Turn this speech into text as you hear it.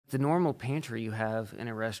the normal pantry you have in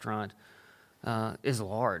a restaurant is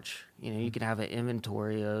large. You can have an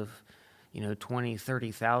inventory of,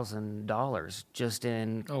 $20,000-$30,000 just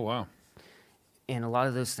in. Oh, wow. And a lot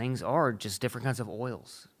of those things are just different kinds of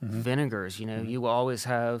oils, vinegars. You will always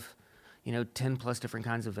have, 10 plus different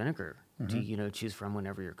kinds of vinegar to, choose from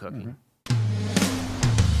whenever you're cooking.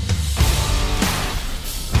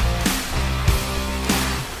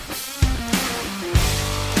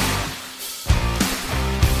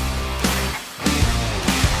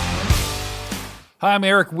 Hi, I'm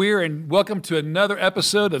Eric Weir, and welcome to another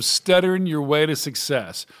episode of Stuttering Your Way to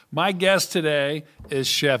Success. My guest today is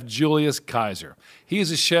Chef Julius Kaiser. He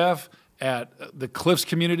is a chef at the Cliffs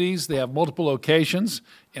Communities. They have multiple locations,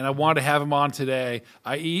 and I wanted to have him on today.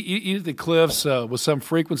 I eat at the Cliffs with some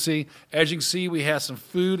frequency. As you can see, we have some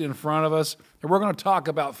food in front of us, and we're going to talk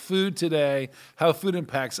about food today, how food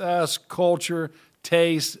impacts us, culture,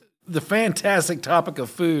 taste, the fantastic topic of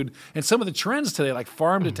food, and some of the trends today, like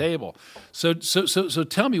farm to table. So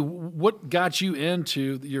tell me, what got you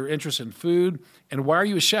into your interest in food, and why are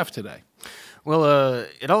you a chef today? Well,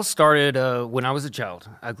 it all started when I was a child.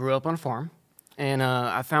 I grew up on a farm, and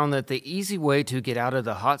I found that the easy way to get out of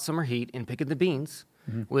the hot summer heat and picking the beans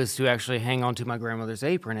was to actually hang onto my grandmother's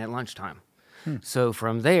apron at lunchtime. So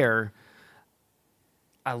from there,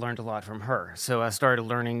 I learned a lot from her. So I started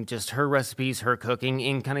learning just her recipes, her cooking,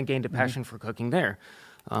 and kind of gained a passion for cooking there.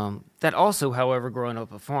 That also, however, growing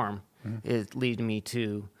up a farm, it led me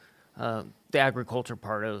to the agriculture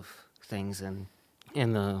part of things and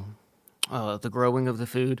the growing of the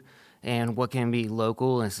food and what can be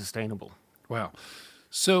local and sustainable. Wow.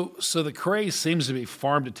 So the craze seems to be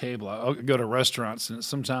farm to table. I go to restaurants, and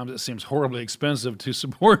sometimes it seems horribly expensive to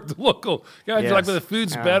support the local guys. Yes. Like, the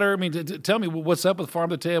food's better. I mean, tell me what's up with farm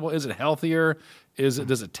to table. Is it healthier? Does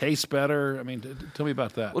it taste better? I mean, tell me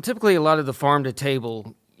about that. Well, typically a lot of the farm to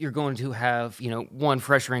fresher you're going to have, one,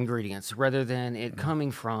 fresher ingredients rather than it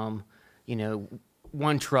coming from,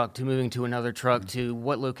 one truck to moving to another truck to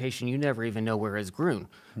what location you never even know where it's grown.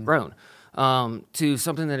 To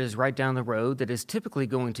something that is right down the road that is typically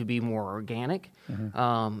going to be more organic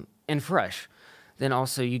and fresh. Then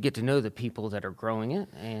also you get to know the people that are growing it,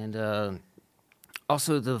 and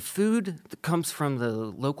also the food that comes from the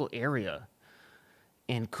local area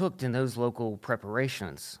and cooked in those local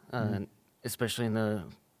preparations, especially in the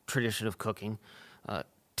tradition of cooking,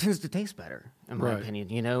 tends to taste better, in my opinion.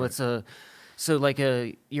 It's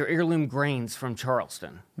your heirloom grains from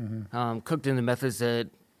Charleston, cooked in the methods that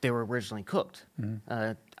they were originally cooked.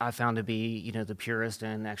 I found to be, the purest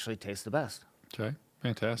and actually taste the best. Okay,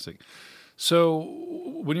 fantastic. So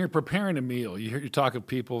when you're preparing a meal, you talk of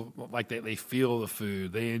people like they feel the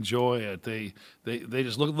food, they enjoy it, they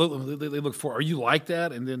just look for. Are you like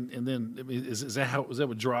that? And then I mean, is that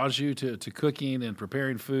what draws you to cooking and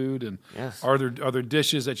preparing food? And yes. Are there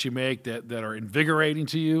dishes that you make that are invigorating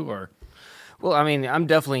to you, or? Well, I mean, I'm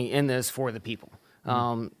definitely in this for the people.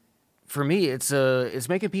 For me, it's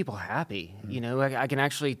making people happy. I can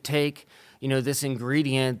actually take, this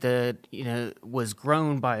ingredient that, was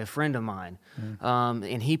grown by a friend of mine,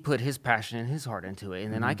 and he put his passion and his heart into it.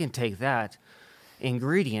 And then I can take that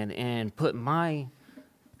ingredient and put my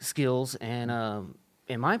skills and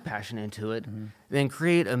my passion into it, then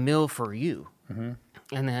create a meal for you. And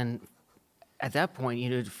then at that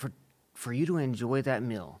point, for you to enjoy that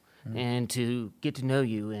meal and to get to know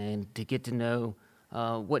you and to get to know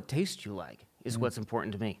what taste you like is what's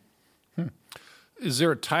important to me. Is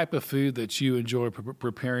there a type of food that you enjoy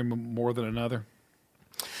preparing more than another?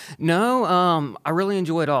 No, I really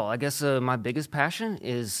enjoy it all. I guess my biggest passion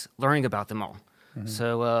is learning about them all.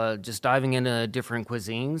 So just diving into different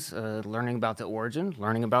cuisines, learning about the origin,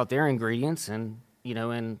 learning about their ingredients and,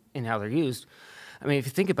 and how they're used. I mean, if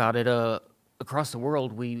you think about it, across the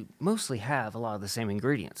world, we mostly have a lot of the same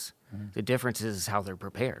ingredients. The difference is how they're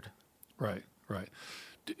prepared. Right.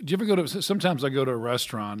 Do you ever go to? Sometimes I go to a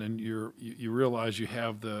restaurant and you realize you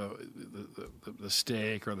have the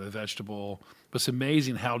steak or the vegetable, but it's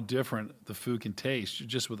amazing how different the food can taste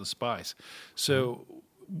just with the spice. So,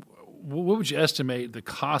 what would you estimate the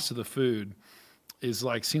cost of the food is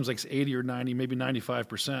like? Seems like it's 80 or 90, maybe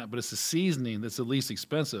 95%, but it's the seasoning that's the least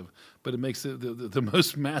expensive, but it makes the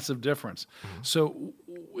most massive difference. So,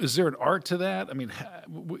 is there an art to that? I mean,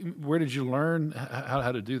 where did you learn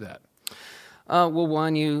how to do that? Well,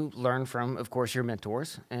 one, you learn from, of course, your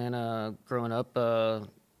mentors. And growing up,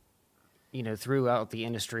 throughout the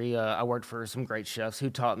industry, I worked for some great chefs who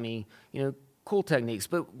taught me, cool techniques.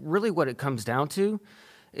 But really what it comes down to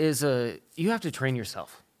is you have to train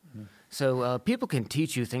yourself. So people can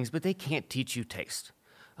teach you things, but they can't teach you taste.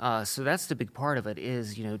 So that's the big part of it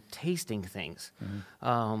is, tasting things,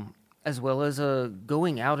 as well as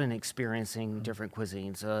going out and experiencing different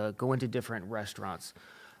cuisines, going to different restaurants,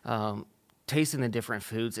 tasting the different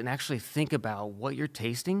foods, and actually think about what you're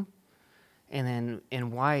tasting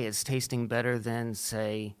and why it's tasting better than,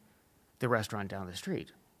 say, the restaurant down the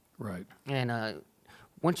street. Right. And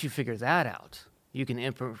once you figure that out, you can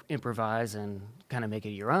improvise and kind of make it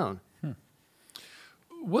your own.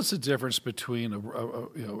 What's the difference between a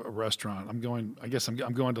restaurant? I'm going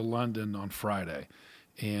to London on Friday,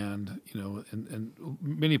 and in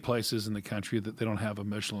many places in the country that they don't have a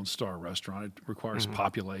Michelin star restaurant. It requires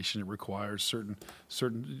population. It requires certain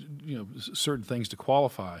things to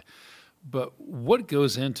qualify. But what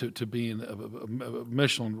goes into being a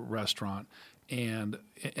Michelin restaurant, and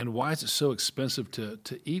why is it so expensive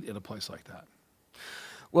to eat at a place like that?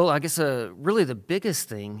 Well, I guess really the biggest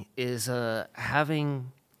thing is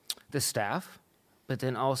having the staff, but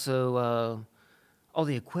then also all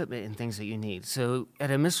the equipment and things that you need. So at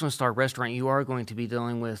a Michelin star restaurant, you are going to be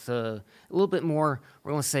dealing with a little bit more,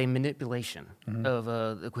 we're going to say, manipulation of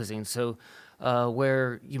the cuisine. So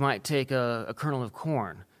where you might take a kernel of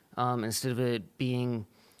corn, instead of it being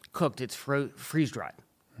cooked, it's freeze-dried.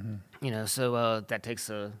 So that takes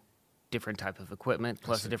a different type of equipment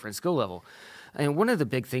plus a different skill level. And one of the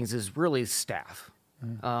big things is really staff.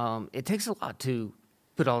 It takes a lot to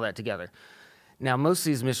put all that together. Now, most of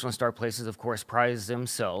these Michelin star places, of course, prize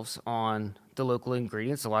themselves on the local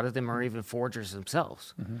ingredients. A lot of them are even foragers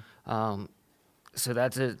themselves. So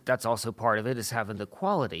that's also part of it, is having the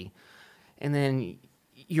quality. And then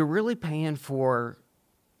you're really paying for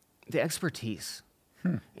the expertise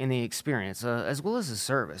and the experience, as well as the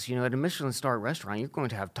service. At a Michelin star restaurant, you're going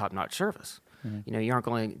to have top-notch service. You aren't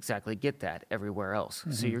going to exactly get that everywhere else.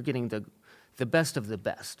 So you're getting the best of the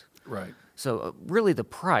best. Right. So really the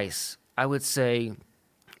price, I would say,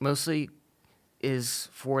 mostly is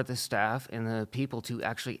for the staff and the people to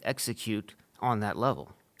actually execute on that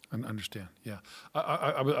level. I understand, yeah.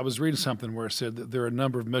 I was reading something where it said that there are a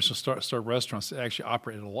number of Michelin star restaurants that actually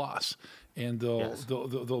operate at a loss, and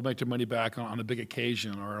they'll make their money back on a big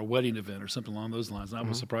occasion or a wedding event or something along those lines. And I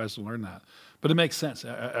was surprised to learn that, but it makes sense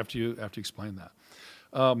after you explain that.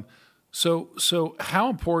 So how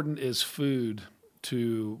important is food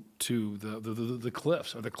to the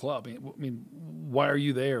Cliffs or the club? I mean, why are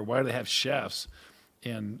you there? Why do they have chefs?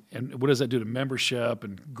 And what does that do to membership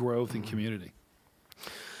and growth and community?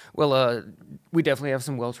 Well, we definitely have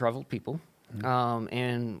some well-traveled people,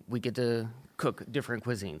 and we get to cook different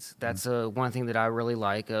cuisines. That's one thing that I really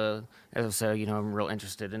like. As I said, I'm real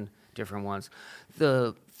interested in different ones.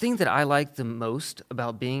 The thing that I like the most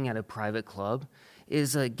about being at a private club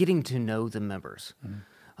is getting to know the members.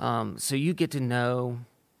 So you get to know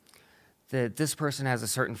that this person has a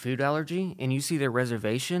certain food allergy, and you see their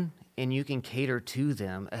reservation, and you can cater to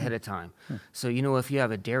them ahead of time. So, if you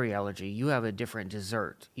have a dairy allergy, you have a different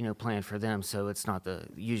dessert, planned for them, so it's not the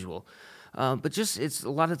usual. But it's a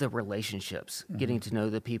lot of the relationships, getting to know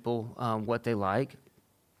the people, what they like,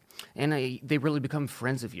 and they really become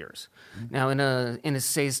friends of yours. Now, in a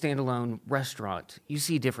say, standalone restaurant, you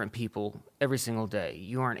see different people every single day.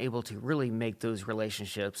 You aren't able to really make those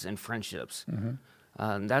relationships and friendships.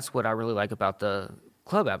 That's what I really like about the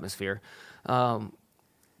club atmosphere.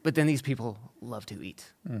 But then these people love to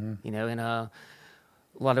eat, and a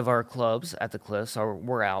lot of our clubs at the Cliffs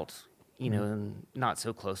we're out, and not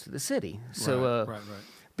so close to the city. So right.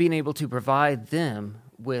 Being able to provide them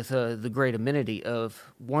with the great amenity of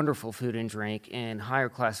wonderful food and drink and higher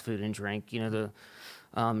class food and drink,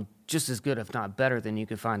 just as good, if not better, than you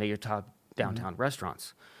could find at your top downtown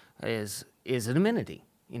restaurants, is an amenity.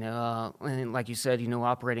 And like you said,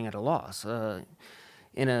 operating at a loss.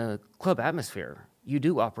 In a club atmosphere, you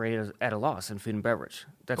do operate at a loss in food and beverage.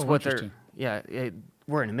 That's what they're. Yeah,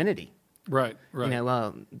 we're an amenity. Right.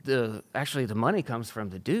 The money comes from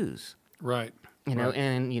the dues. Right.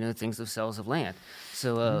 And things of sales of land.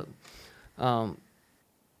 So,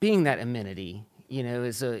 being that amenity,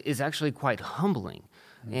 is actually quite humbling,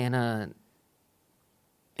 and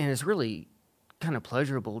it's really kind of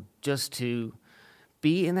pleasurable just to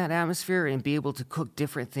be in that atmosphere and be able to cook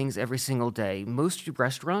different things every single day. Most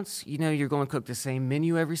restaurants, you're going to cook the same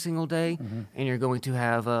menu every single day, and you're going to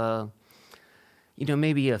have,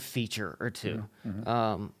 maybe a feature or two.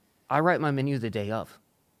 I write my menu the day of.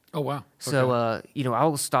 Oh, wow. Okay. So, I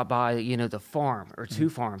will stop by, the farm or two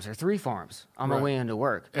farms or three farms on my way into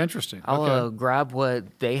work. Interesting. I'll grab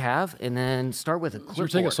what they have and then start with a clipboard. So you're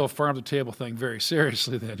taking this whole farm-to-table thing very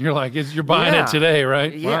seriously then. You're like, you're buying it today,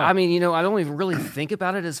 right? Yeah, wow. I mean, I don't even really think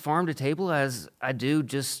about it as farm-to-table as I do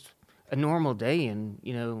just a normal day and,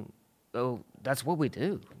 that's what we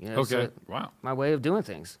do. You know, Okay. so Wow. my way of doing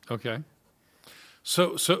things. Okay.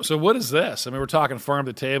 So what is this? I mean, we're talking farm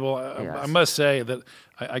to table. I Yes. must say that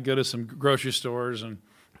I go to some grocery stores and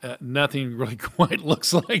nothing really quite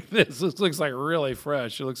looks like this. This looks like really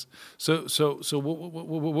fresh. It looks so.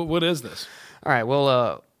 What is this? All right.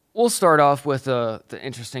 Well, we'll start off with the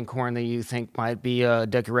interesting corn that you think might be a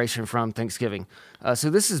decoration from Thanksgiving.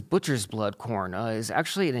 So this is butcher's blood corn. It's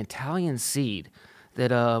actually an Italian seed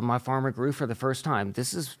that my farmer grew for the first time.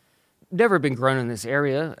 This has never been grown in this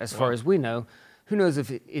area, as far as we know. Who knows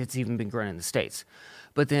if it's even been grown in the States?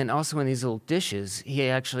 But then also in these little dishes, he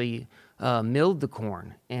actually milled the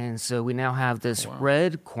corn. And so we now have this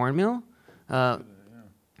red cornmeal.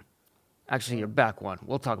 Actually, you're back one.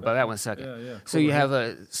 We'll talk about that one in a second. Yeah. So you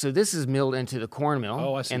have so this is milled into the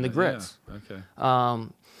cornmeal and the grits. Yeah. Okay.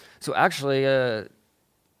 So actually,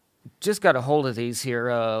 just got a hold of these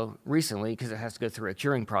here recently because it has to go through a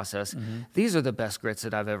curing process. These are the best grits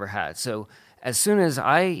that I've ever had. So as soon as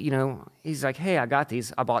he's like, hey, I got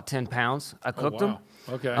these. I bought 10 pounds. I cooked them.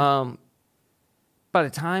 Okay. By the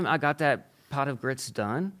time I got that pot of grits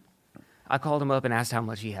done, I called him up and asked how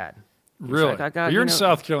much he had. Really? Like, You're in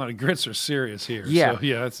South Carolina. Grits are serious here.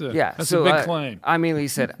 Yeah. So, that's a big claim. I immediately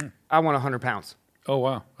said, I want 100 pounds. Oh,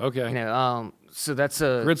 wow. Okay. You know, so that's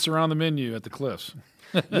a grits are on the menu at the Cliffs.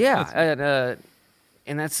 Yeah,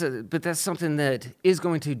 and that's something that is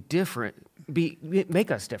going to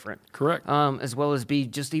make us different. Correct. As well as be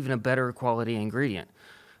just even a better quality ingredient.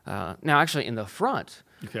 Now, actually, in the front,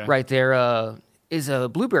 right there, is a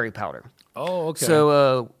blueberry powder. Oh, okay.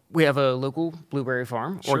 So we have a local blueberry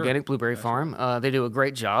farm, organic blueberry farm. They do a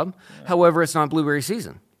great job. Yeah. However, it's not blueberry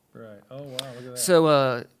season. Right. Oh, wow. Look at that.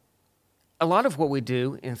 So a lot of what we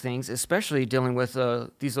do in things, especially dealing with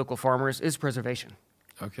these local farmers, is preservation.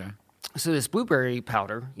 Okay. So this blueberry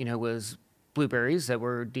powder, was blueberries that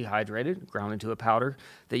were dehydrated, ground into a powder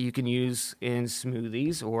that you can use in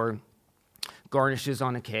smoothies or garnishes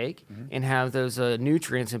on a cake and have those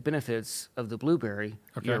nutrients and benefits of the blueberry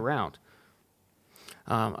year round.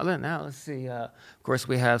 Other than that, let's see. Of course,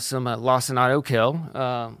 we have some lacinato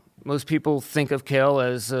kale. Most people think of kale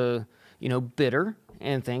as, bitter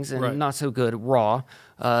and things and not so good raw.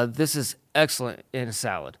 This is excellent in a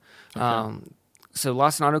salad. Okay. So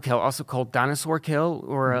lacinato kale, also called dinosaur kale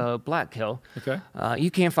or black kale. Okay.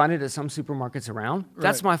 You can find it at some supermarkets around. Right.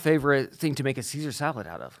 That's my favorite thing to make a Caesar salad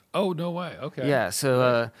out of. Oh, no way. Okay. Yeah.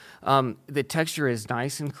 So the texture is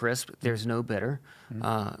nice and crisp. There's no bitter.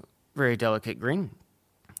 Very delicate green.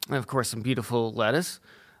 And, of course, some beautiful lettuce.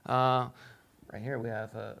 Right here we have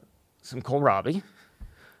some kohlrabi.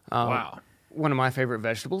 Wow. One of my favorite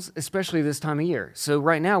vegetables, especially this time of year. So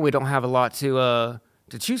right now we don't have a lot to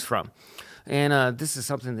choose from. And this is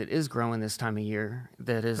something that is growing this time of year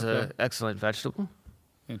that is an excellent vegetable.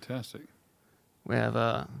 Fantastic. We have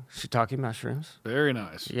shiitake mushrooms. Very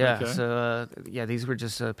nice. Yeah, so these were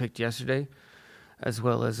just picked yesterday, as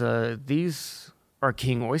well as these are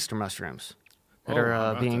king oyster mushrooms that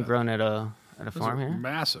are being grown at a farm here.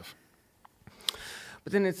 Massive.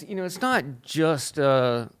 But then it's not just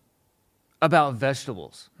about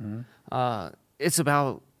vegetables. It's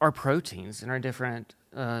about our proteins and our different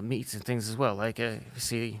meats and things as well. Like if you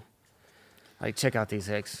see, check out these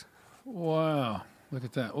eggs. Wow, look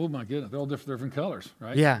at that! Oh my goodness, they're all different colors,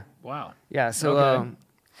 right? Yeah. Wow. Yeah. So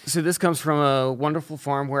so this comes from a wonderful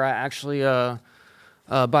farm where I actually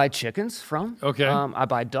buy chickens from. Okay. I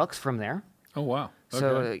buy ducks from there. Oh wow. Okay.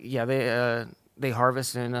 So they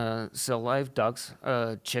harvest and sell live ducks,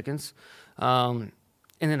 chickens, and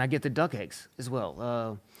then I get the duck eggs as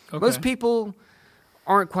well. Most people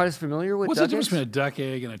aren't quite as familiar with What's duck the difference eggs. between a duck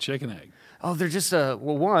egg and a chicken egg? Oh, they're just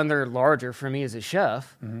one, they're larger for me as a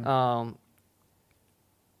chef.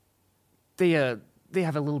 They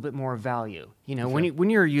have a little bit more value. When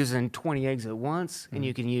you're using 20 eggs at once, and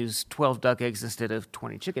you can use 12 duck eggs instead of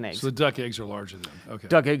 20 chicken eggs. So the duck eggs are larger then. Okay.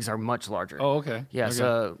 Duck eggs are much larger. Oh, okay. Yes,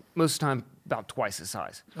 most of the time about twice the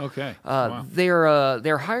size. Okay. Wow.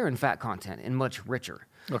 They're higher in fat content and much richer.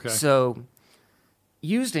 Okay. So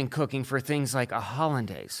used in cooking for things like a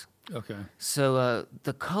hollandaise. Okay. So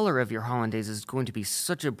the color of your hollandaise is going to be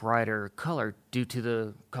such a brighter color due to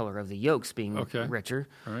the color of the yolks being richer,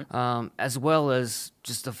 all right. As well as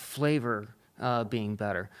just the flavor being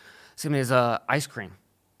better. Same as ice cream.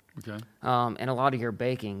 Okay. And a lot of your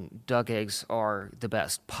baking, duck eggs are the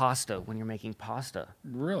best. Pasta, when you're making pasta.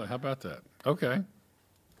 Really? How about that? Okay.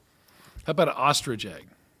 How about an ostrich egg?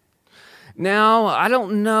 Now, I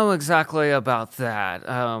don't know exactly about that.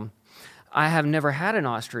 I have never had an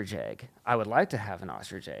ostrich egg. I would like to have an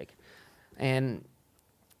ostrich egg. And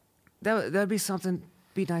that'd be something,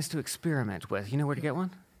 be nice to experiment with. You know where to get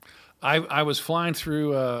one? I was flying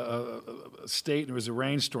through a state, and there was a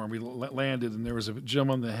rainstorm. We landed, and there was a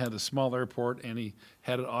gentleman that had a small airport, and he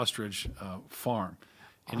had an ostrich farm.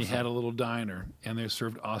 And he had a little diner, and they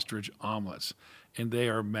served ostrich omelets. And they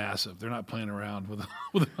are massive. They're not playing around with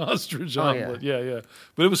an ostrich omelet. Yeah.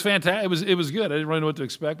 But it was fantastic. It was good. I didn't really know what to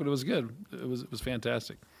expect, but it was good. It was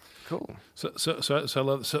fantastic. Cool. So I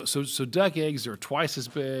love so duck eggs are twice as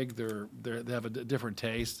big. They have a different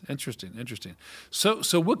taste. Interesting.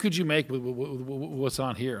 So what could you make with what's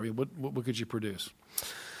on here? I mean, what could you produce?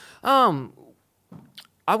 I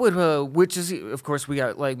would, which is, of course, we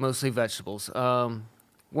got like mostly vegetables.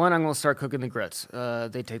 One, I'm going to start cooking the grits.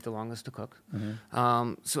 They take the longest to cook.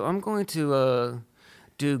 Mm-hmm. So I'm going to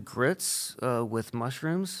do grits with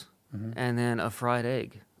mushrooms and then a fried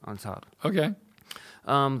egg on top. Okay.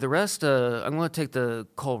 The rest, I'm going to take the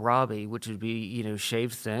kohlrabi, which would be,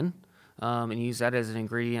 shaved thin, and use that as an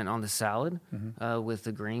ingredient on the salad with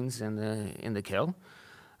the greens and the kale.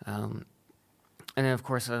 And then, of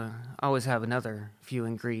course, I always have another few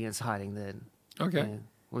ingredients hiding that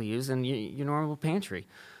we'll use in your normal pantry.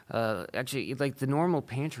 Actually, like the normal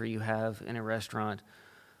pantry you have in a restaurant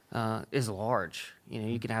is large.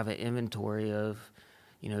 You can have an inventory of,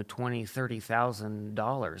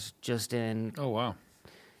 $20,000-$30,000 just in. Oh wow!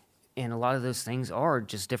 And a lot of those things are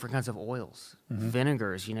just different kinds of oils,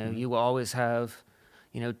 vinegars. You will always have,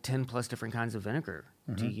 10 plus different kinds of vinegar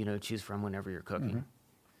to choose from whenever you're cooking.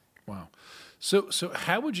 Wow. So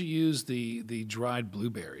how would you use the dried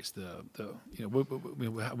blueberries?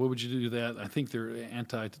 What would you do to that? I think they're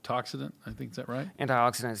antioxidant. I think, is that right?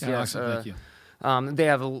 Antioxidants, yes. Thank you. They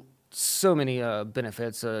have so many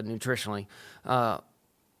benefits nutritionally.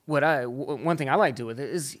 One thing I like to do with it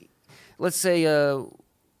is, let's say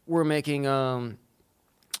we're making a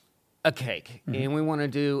cake and we want to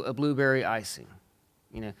do a blueberry icing.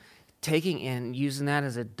 Taking and using that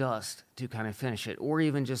as a dust to kind of finish it, or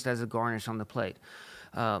even just as a garnish on the plate.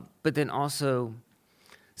 But then also,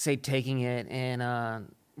 say, taking it and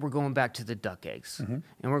we're going back to the duck eggs, and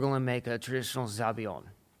we're going to make a traditional zabaione.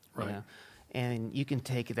 Right. And you can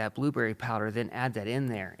take that blueberry powder, then add that in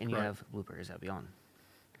there, and you have blueberry zabaione.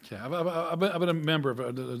 Yeah, I've been a member of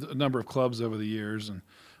a number of clubs over the years, and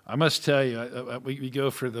I must tell you, we go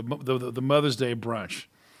for the Mother's Day brunch.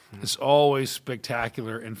 It's always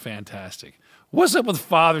spectacular and fantastic. What's up with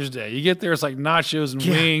Father's Day? You get there, it's like nachos and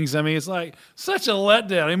wings. I mean, it's like such a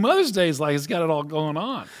letdown. I mean, Mother's Day is like it's got it all going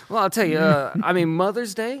on. Well, I'll tell you,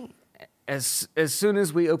 Mother's Day, as soon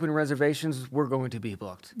as we open reservations, we're going to be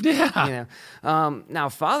booked. Yeah. Now,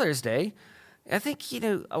 Father's Day, I think,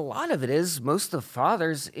 a lot of it is most of the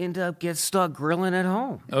fathers end up get stuck grilling at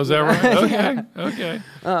home. Oh, is that right? Okay.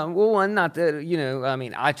 Well, one, not that,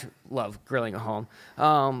 I love grilling at home.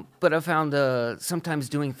 But I found sometimes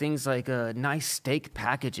doing things like nice steak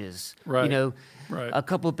packages. Right. A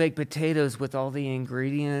couple of baked potatoes with all the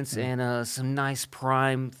ingredients and some nice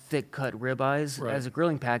prime, thick-cut ribeyes as a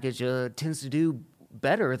grilling package tends to do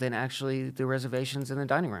better than actually the reservations in the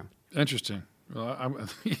dining room. Interesting. Well,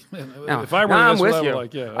 if I were I'm with level,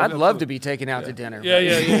 you. I'd love to be taken out to dinner.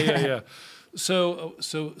 Yeah. So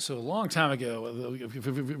a long time ago, a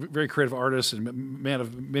very creative artist and man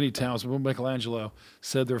of many talents, Michelangelo,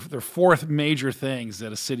 said there are 4 major things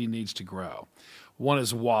that a city needs to grow. One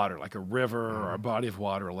is water, like a river or a body of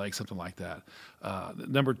water, a lake, something like that.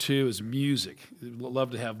 Number 2 is music.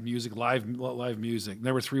 Love to have music, live music.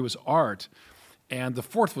 Number 3 was art. And the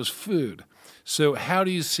 4th was food. So how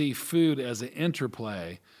do you see food as an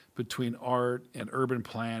interplay between art and urban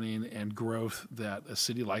planning and growth that a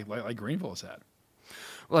city like Greenville has had?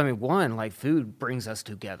 Well, one, food brings us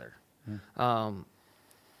together.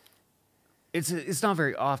 It's not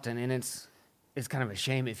very often, and it's kind of a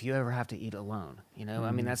shame if you ever have to eat alone.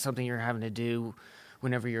 That's something you're having to do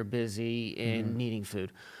whenever you're busy and needing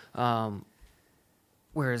food.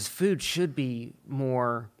 Whereas food should be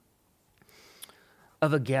more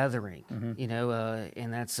of a gathering,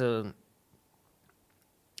 and that's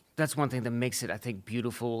one thing that makes it, I think,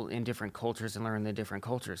 beautiful in different cultures and learn the different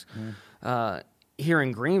cultures. Here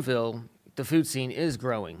in Greenville, the food scene is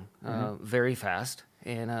growing very fast,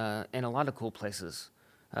 and a lot of cool places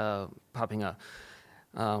popping up.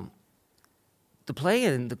 The play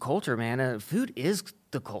and the culture, man, food is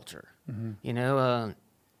the culture, and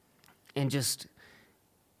just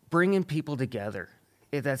bringing people together.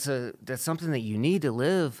 That's something that you need to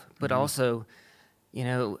live, but also,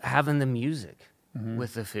 having the music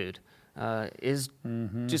with the food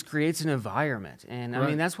just creates an environment.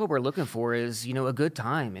 And that's what we're looking for is, a good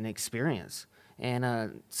time and experience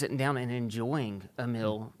and sitting down and enjoying a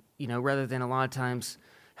meal, rather than a lot of times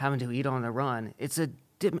having to eat on the run. It's a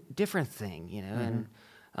different thing, and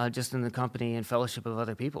just in the company and fellowship of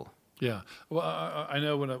other people. Yeah. Well, I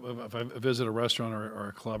know if I visit a restaurant or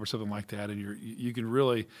a club or something like that, and you can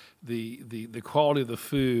really the quality of the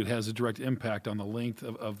food has a direct impact on the length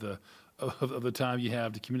of the time you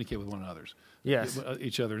have to communicate with one another. Yes.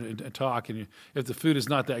 Each other and talk. And if the food is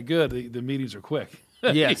not that good, the meetings are quick.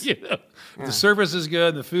 Yes. If the service is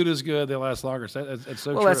good, the food is good, they last longer. So that's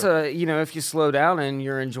so true. Well, that's if you slow down and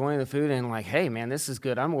you're enjoying the food and like, hey, man, this is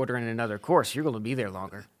good. I'm ordering another course. You're going to be there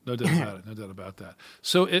longer. No doubt about it. No doubt about that.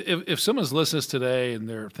 So if someone's listening to us today and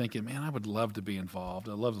they're thinking, man, I would love to be involved.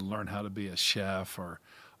 I'd love to learn how to be a chef or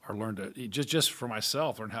learn to just for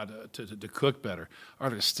myself, learn how to cook better. Are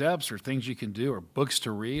there steps or things you can do or books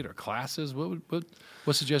to read or classes?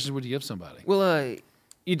 What suggestions would you give somebody? Well,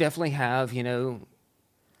 you definitely have,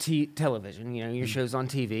 television, your shows on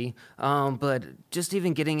TV, but just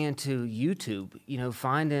even getting into YouTube,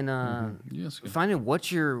 finding finding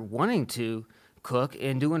what you're wanting to cook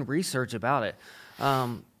and doing research about it.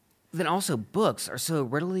 Then also books are so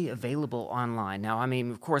readily available online. Now, I mean,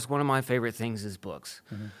 of course, one of my favorite things is books.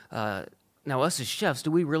 Now, us as chefs, do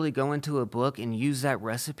we really go into a book and use that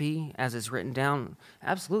recipe as it's written down?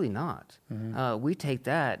 Absolutely not. We take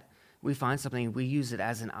that, we find something, we use it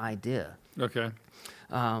as an idea. Okay.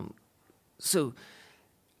 So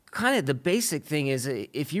kind of the basic thing is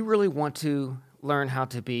if you really want to learn how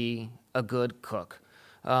to be a good cook,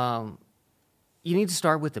 you need to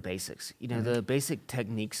start with the basics, the basic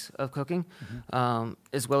techniques of cooking,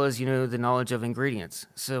 as well as, the knowledge of ingredients.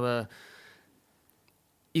 So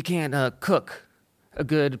you can't cook a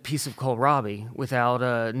good piece of kohlrabi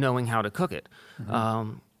without knowing how to cook it.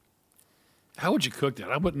 How would you cook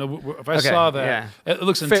that? I wouldn't know. If I saw that, yeah. It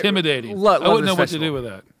looks intimidating. Love I wouldn't know this what to vegetable. do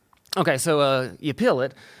with that. Okay, so you peel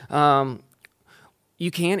it.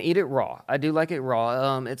 You can eat it raw. I do like it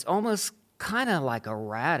raw. It's almost kind of like a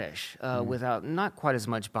radish without not quite as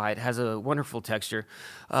much bite. It has a wonderful texture.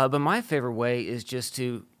 But my favorite way is just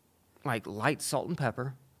to light salt and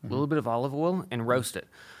pepper, a little bit of olive oil, and roast it.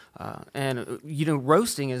 And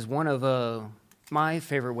roasting is one of my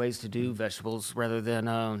favorite ways to do vegetables rather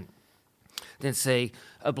than say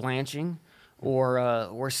a blanching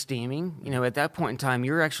or steaming. At that point in time,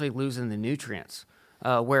 you're actually losing the nutrients.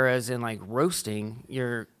 Whereas in roasting,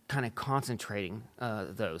 you're kind of concentrating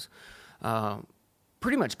those.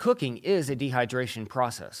 Pretty much cooking is a dehydration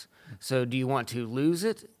process. So do you want to lose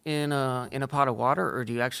it in a pot of water, or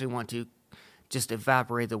do you actually want to just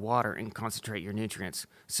evaporate the water and concentrate your nutrients?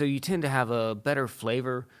 So you tend to have a better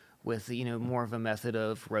flavor with more of a method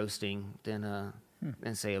of roasting than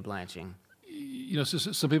say a blanching. So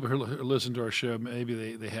some people who listen to our show,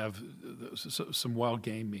 maybe they have some wild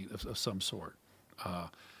game meat of some sort.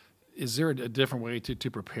 Is there a different way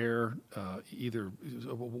to prepare either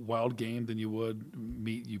a wild game than you would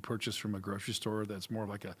meat you purchase from a grocery store that's more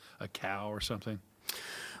like a cow or something?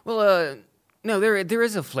 Well, no, there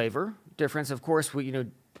is a flavor difference. Of course,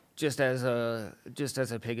 just as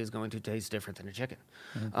a pig is going to taste different than a chicken.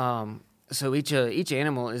 So each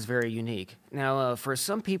animal is very unique. Now, for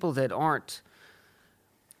some people that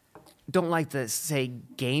don't like the, say,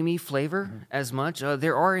 gamey flavor as much,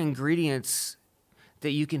 there are ingredients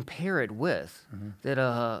that you can pair it with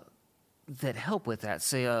that help with that.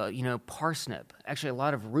 Say, parsnip. Actually, a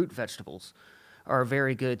lot of root vegetables are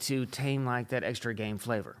very good to tame that extra game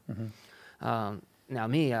flavor. Now,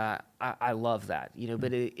 me, I love that,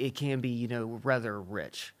 but it can be, rather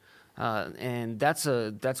rich. And that's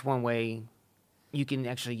one way you can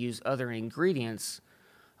actually use other ingredients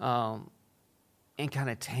and kind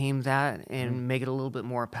of tame that and make it a little bit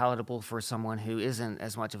more palatable for someone who isn't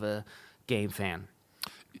as much of a game fan.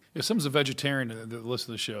 If someone's a vegetarian that listens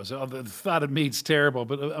to the show, so the thought of meat's terrible,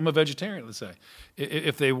 but I'm a vegetarian, let's say.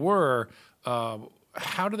 If they were,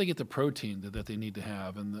 how do they get the protein that they need to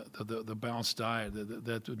have and the balanced diet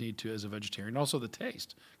that they need to as a vegetarian? Also the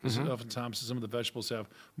taste, because oftentimes some of the vegetables have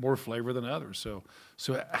more flavor than others.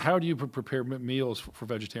 So how do you prepare meals for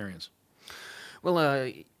vegetarians?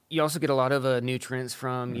 Well, you also get a lot of nutrients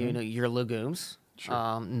from your legumes,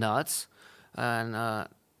 nuts, and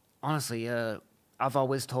honestly, I've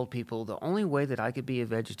always told people the only way that I could be a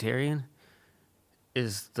vegetarian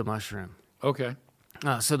is the mushroom. Okay.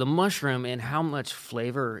 So the mushroom and how much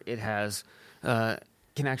flavor it has can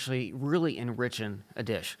actually really enrich a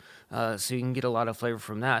dish. So you can get a lot of flavor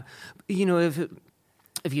from that.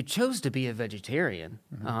 If you chose to be a vegetarian,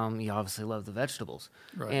 you obviously love the vegetables.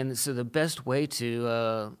 Right. And so the best way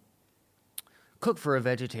to cook for a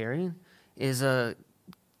vegetarian is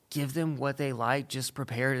give them what they like, just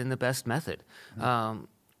prepare it in the best method.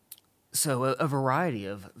 So a variety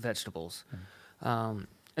of vegetables.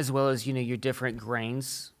 As well as, your different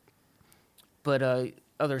grains. But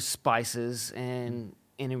other spices and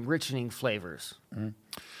enriching flavors.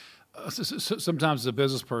 Sometimes as a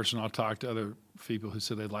business person, I'll talk to other people who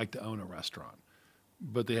say they'd like to own a restaurant,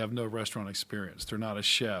 but they have no restaurant experience. They're not a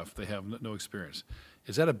chef. They have no experience.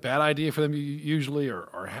 Is that a bad idea for them usually,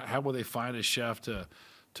 or how will they find a chef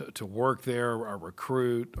to work there or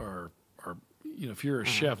recruit, or if you're a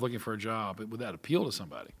chef looking for a job, would that appeal to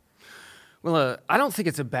somebody? Well, I don't think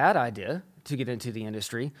it's a bad idea to get into the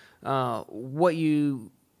industry. What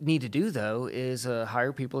you need to do, though, is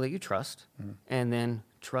hire people that you trust and then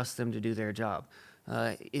trust them to do their job.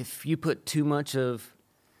 If you put too much of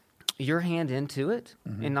your hand into it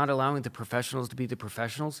and not allowing the professionals to be the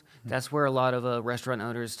professionals, that's where a lot of restaurant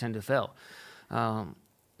owners tend to fail.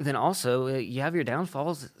 Then also, you have your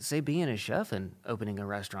downfalls, say, being a chef and opening a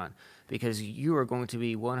restaurant, because you are going to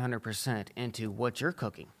be 100% into what you're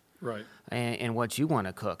cooking. Right. And what you want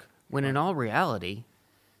to cook. When in all reality,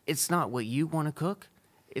 it's not what you want to cook.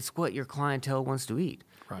 It's what your clientele wants to eat.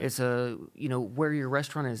 Right. It's where your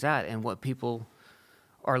restaurant is at and what people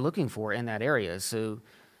are looking for in that area. So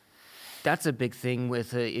that's a big thing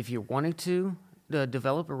with if you're wanting to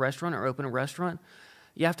develop a restaurant or open a restaurant,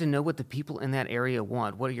 you have to know what the people in that area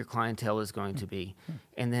want, what your clientele is going to be.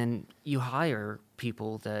 And then you hire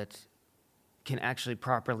people that can actually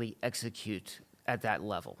properly execute at that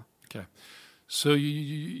level. Okay. So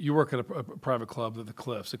you work at a private club, the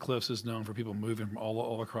Cliffs. The Cliffs is known for people moving from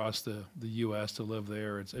all across the U.S. to live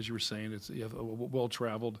there. It's, as you were saying, you have a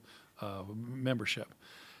well-traveled membership.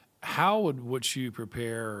 How would what you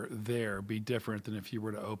prepare there be different than if you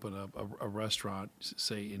were to open a restaurant,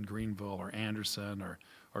 say, in Greenville or Anderson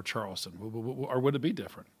or Charleston? Or would it be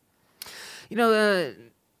different?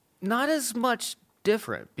 Not as much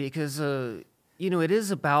different because, it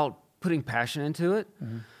is about putting passion into it.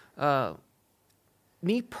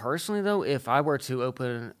 Me personally, though, if I were to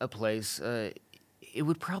open a place, it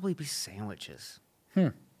would probably be sandwiches.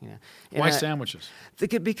 Why sandwiches?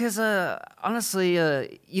 Because honestly,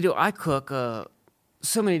 I cook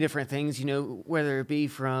so many different things. Whether it be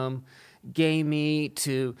from game meat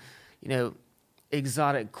to,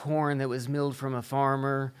 exotic corn that was milled from a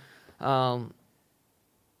farmer.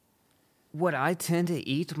 What I tend to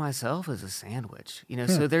eat myself is a sandwich.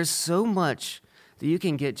 So there's so much that you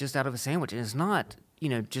can get just out of a sandwich, and it's not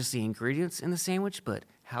just the ingredients in the sandwich, but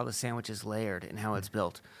how the sandwich is layered and how it's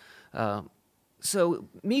built. So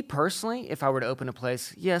me personally, if I were to open a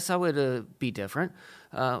place, yes, I would be different.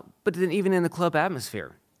 But then even in the club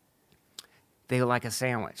atmosphere, they like a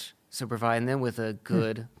sandwich. So providing them with a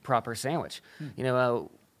good, proper sandwich.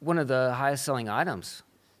 One of the highest selling items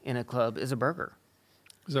in a club is a burger.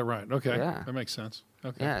 Is that right? Okay. Yeah. That makes sense.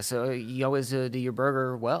 Okay. Yeah, so you always do your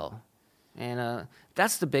burger well. And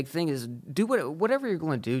that's the big thing is whatever you're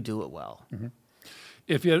going to do it well.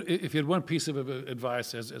 If you had one piece of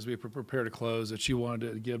advice as we prepare to close that you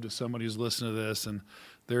wanted to give to somebody who's listening to this and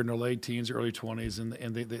they're in their late teens, early 20s,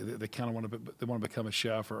 and they kind of want to become a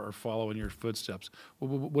chef or follow in your footsteps,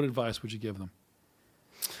 what advice would you give them?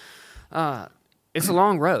 It's a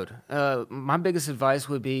long road. My biggest advice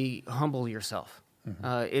would be humble yourself.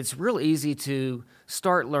 It's real easy to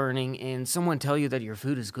start learning and someone tell you that your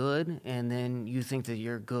food is good and then you think that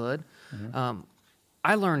you're good.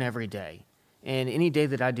 I learn every day. And any day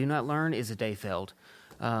that I do not learn is a day failed.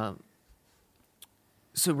 So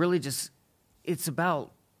really it's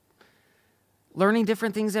about learning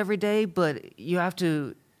different things every day, but you have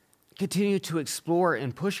to continue to explore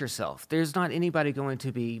and push yourself. There's not anybody going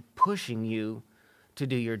to be pushing you to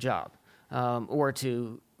do your job or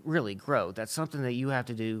to really grow. That's something that you have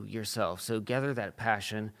to do yourself. So gather that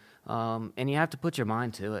passion, and you have to put your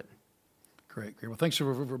mind to it. Great. Well, thanks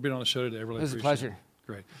for being on the show today. I really appreciate it. It was a pleasure.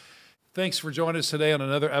 Great. Thanks for joining us today on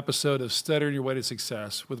another episode of Stuttering Your Way to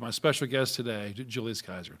Success with my special guest today, Julius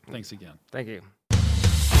Kaiser. Thanks again. Thank you.